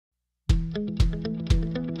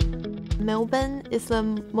Melbourne is the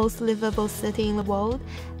most livable city in the world,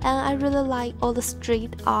 and I really like all the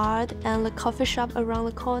street art and the coffee shop around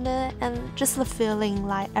the corner and just the feeling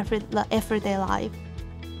like the everyday life.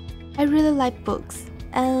 I really like books,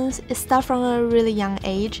 and it starts from a really young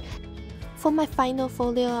age. For my final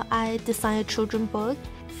folio, I designed a children's book.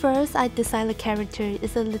 First, I designed the character.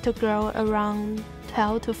 It's a little girl around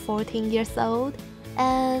 12 to 14 years old.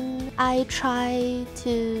 And I try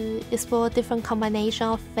to explore different combination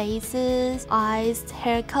of faces, eyes,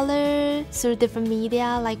 hair color through different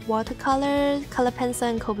media like watercolor, color pencil,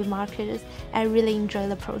 and Copic markers. I really enjoy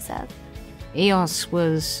the process. EOS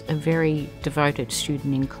was a very devoted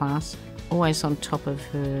student in class, always on top of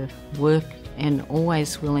her work and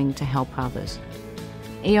always willing to help others.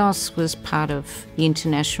 EOS was part of the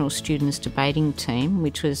International Students Debating Team,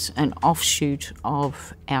 which was an offshoot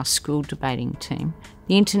of our school debating team.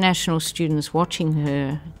 The international students watching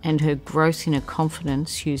her and her growth in her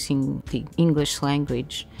confidence using the English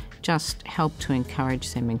language just helped to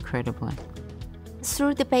encourage them incredibly.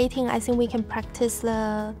 Through debating, I think we can practice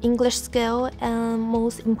the English skill and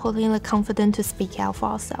most importantly, the confidence to speak out for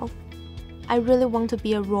ourselves. I really want to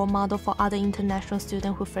be a role model for other international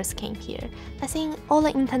students who first came here. I think all the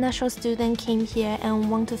international students came here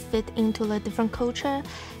and want to fit into the different culture,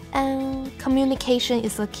 and communication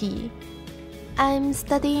is the key. I'm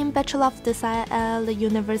studying Bachelor of Design at the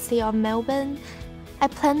University of Melbourne. I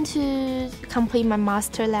plan to complete my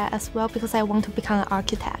master there as well because I want to become an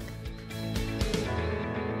architect.